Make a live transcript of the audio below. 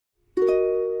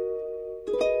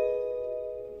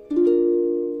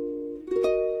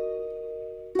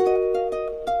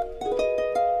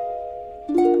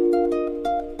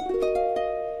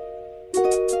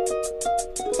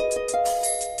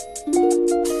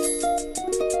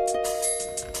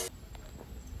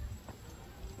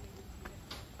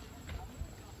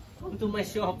to my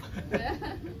shop.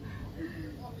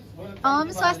 Om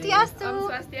Swastiastu.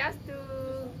 Om Swastiastu.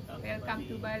 Welcome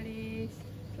to Bali.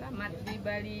 Selamat di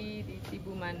Bali di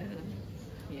Tibumana.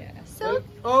 Yeah. So,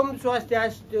 Om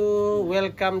Swastiastu.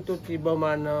 Welcome to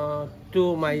Tibumana,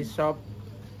 to my shop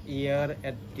here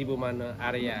at Tibumana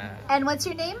area. and what's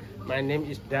your name? My name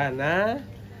is Dana.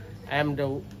 I'm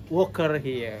the worker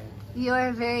here. You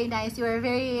are very nice. You are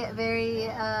very, very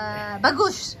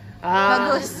bagus.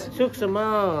 Bagus.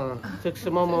 Suksema.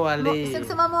 Suksema mawali.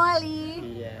 Suksema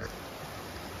mawali. Yeah.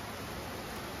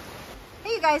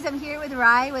 Hey you guys, I'm here with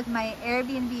Rai with my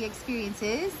Airbnb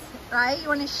experiences. Rai, you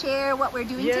want to share what we're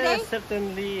doing today? Yes,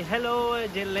 certainly. Hello,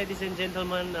 ladies and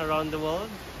gentlemen around the world.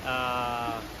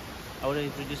 I want to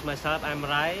introduce myself. I'm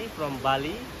Rai from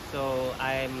Bali. So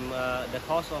I'm the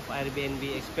host of Airbnb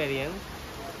experience.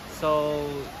 So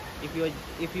if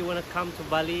you want to come to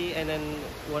Bali and then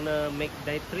want to make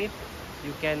day trip,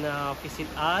 you can visit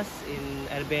us in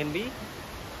Airbnb.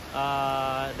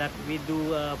 That we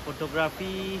do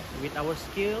photography with our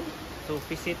skill to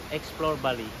visit, explore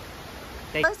Bali.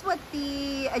 Tell us what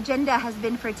the agenda has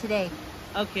been for today.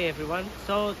 Okay, everyone.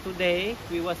 So today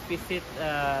we was visit.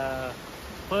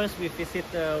 First we visit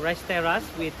rice terrace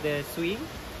with the swing,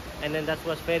 and then that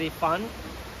was very fun.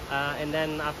 And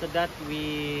then after that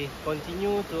we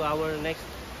continue to our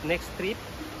next trip.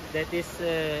 That is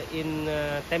in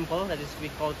temple. That is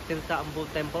we call Tirta Ambul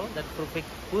Temple. That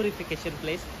purification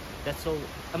place. That's so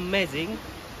amazing.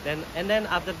 And then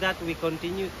after that we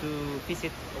continue to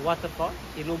visit waterfall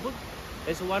in Ubud.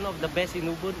 It's one of the best in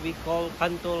Ubud. We call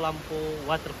Katrinajuliafit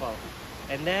Waterfall.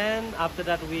 And then after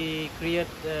that we create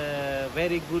a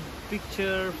very good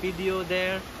picture, video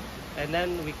there. And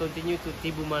then we continue to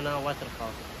Tibumana Waterfall.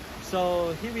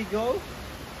 So here we go.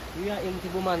 We are in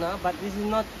Tibumana, but this is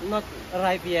not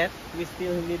arrived yet. We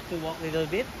still need to walk a little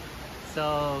bit.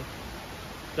 So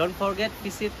don't forget,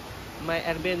 visit my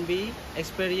Airbnb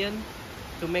experience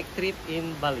to make trip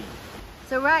in Bali.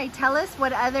 So Rai, tell us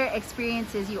what other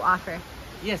experiences you offer.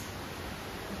 Yes.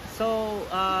 So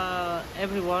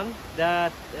everyone,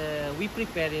 that we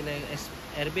prepare in an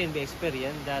Airbnb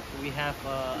experience that we have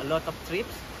a lot of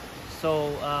trips. So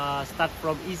start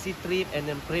from easy trip and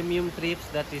then premium trips.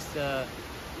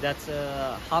 That's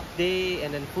half day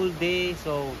and then full day.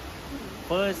 So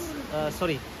first,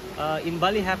 in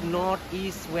Bali have north,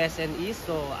 east, west, and east.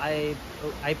 So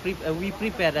we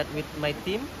prepare that with my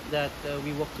team, that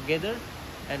we work together,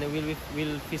 and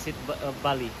we'll visit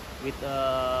Bali with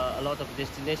a lot of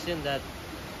destination that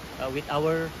with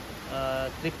our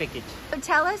trip package. So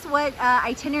tell us what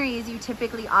itineraries you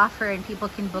typically offer and people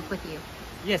can book with you.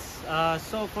 Yes.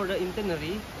 So for the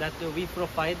itinerary that we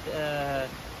provide,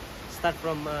 start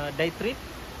from day trip,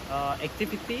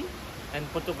 activity, and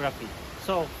photography.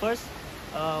 So first,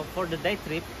 for the day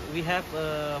trip, we have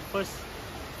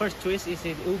first choice is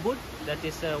in Ubud. That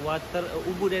is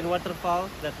Ubud and waterfall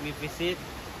that we visit.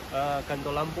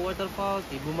 Katrinajuliafit Waterfall,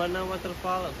 Tibumana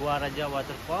Waterfall, Gua Raja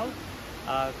Waterfall,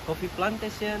 coffee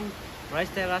plantation, rice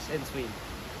terrace, and swing.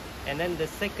 And then the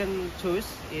second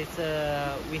choice is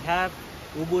we have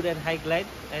Ubud and high glide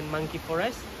and monkey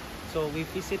forest. So we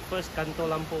visit first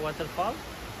Katrinajuliafit Waterfall,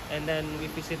 and then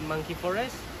we visit monkey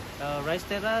forest, rice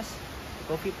terrace,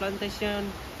 coffee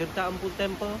plantation, Tirta Ambul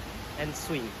Temple, and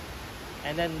swing.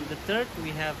 And then the third,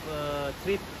 we have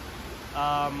trip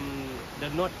the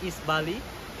northeast Bali.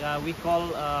 We call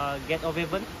Get of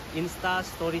Heaven Insta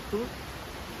Story Tour.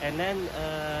 And then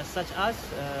such as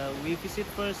we visit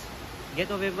first Get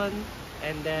of Heaven,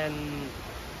 and then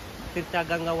Tirta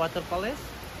Ganga Waterfalls.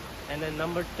 And then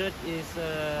number third is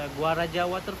Gua Raja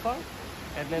Waterfall.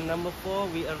 And then number 4,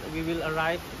 we will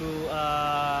arrive to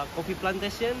coffee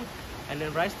plantation, and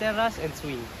then rice terrace and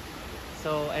swing.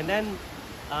 So and then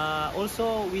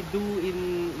also we do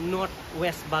in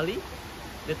northwest Bali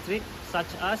the trip, such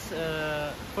as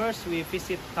first we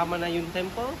visit Tamanayun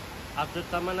Temple. After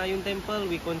Tamanayun Temple,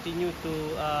 we continue to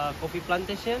coffee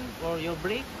plantation for your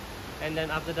break, and then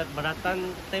after that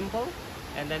Baratan Temple,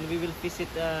 and then we will visit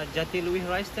Jatiluwih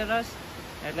Rice Terrace,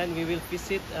 and then we will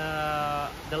visit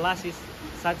the last is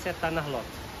Sunset Tanah Lot.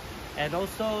 And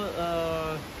also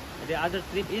the other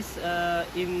trip is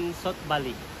in South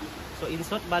Bali. So in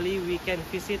South Bali we can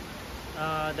visit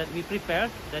that we prepare.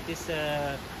 That is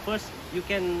first you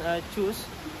can choose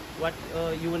what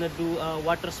you want to do,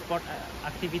 water sport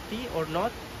activity or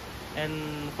not. And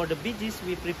for the beaches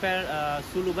we prepare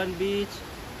Suluban Beach,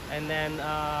 and then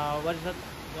what is that?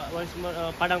 What is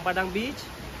Padang Beach,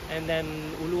 and then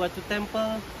Uluwatu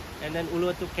Temple, and then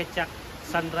Uluwatu Kecak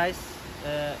Sunrise.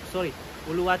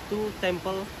 Uluwatu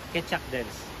Temple Kecak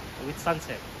Dance with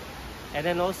sunset. And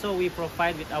then also we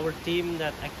provide with our team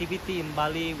that activity in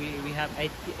Bali. We have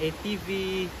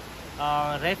ATV,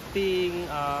 rafting,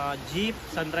 jeep,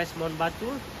 sunrise Mount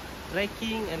Batur,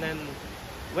 trekking, and then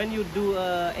when you do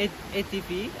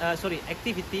activity,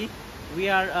 we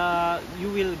are you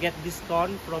will get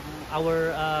discount from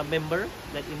our member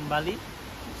that in Bali.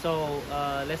 So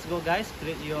let's go, guys,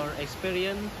 create your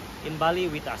experience in Bali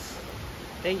with us.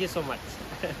 Thank you so much.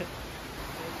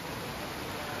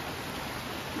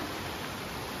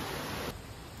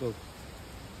 Go.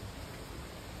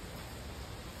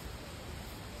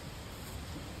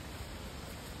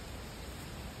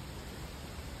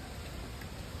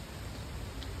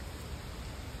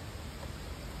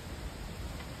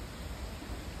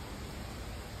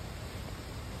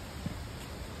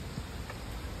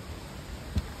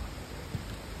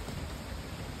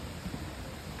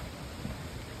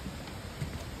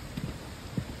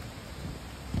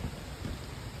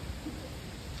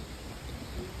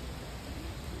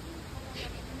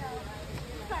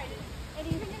 And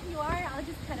even if you are, I'll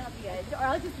just cut out the edge, or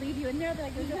I'll just leave you in there. They're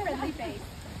like, there's a friendly face.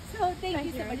 So thank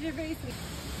you so much. You're very sweet.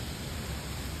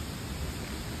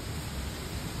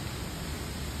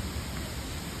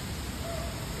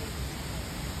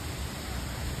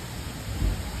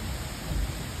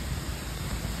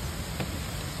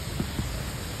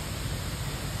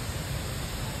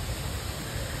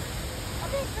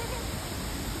 Okay, perfect.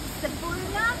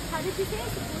 Tibumana? How did you say it?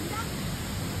 Tibumana?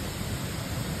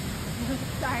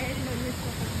 Sorry, I didn't know you were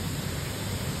supposed to.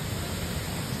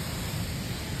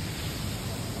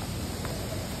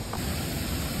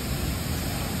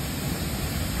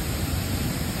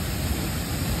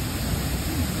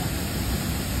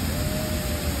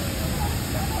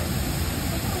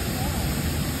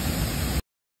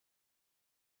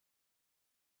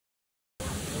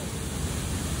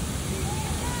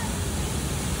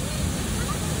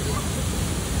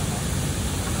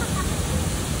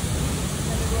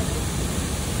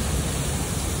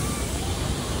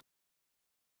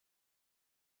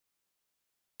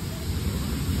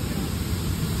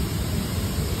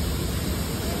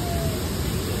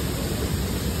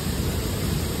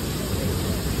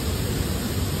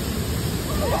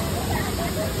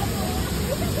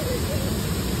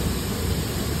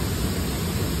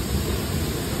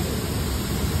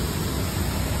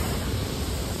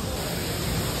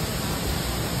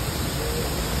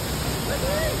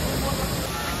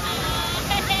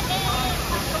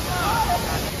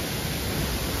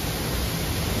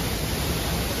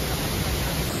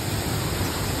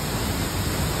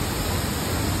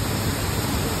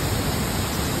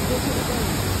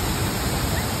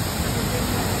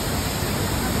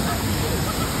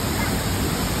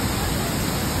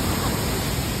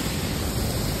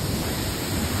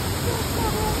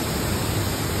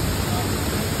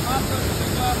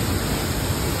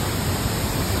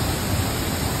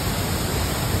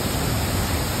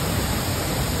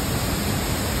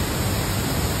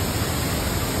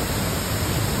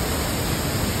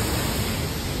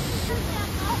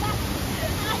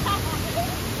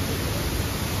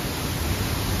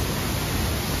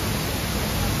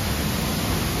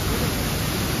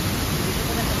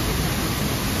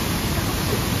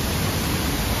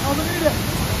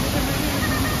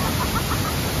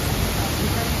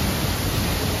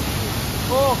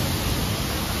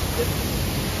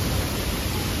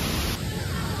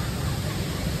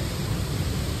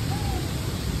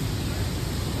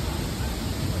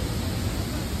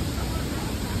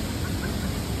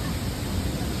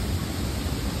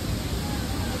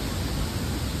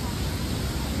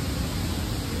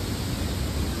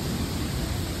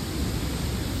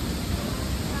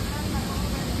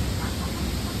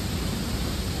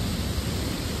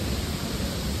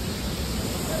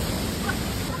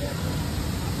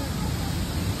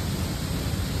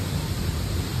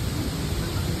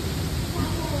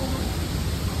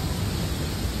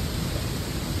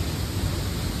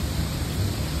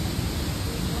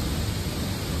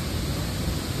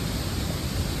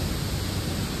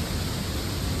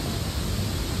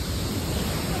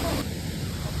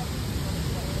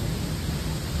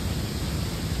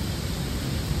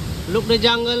 Look the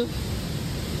jungle.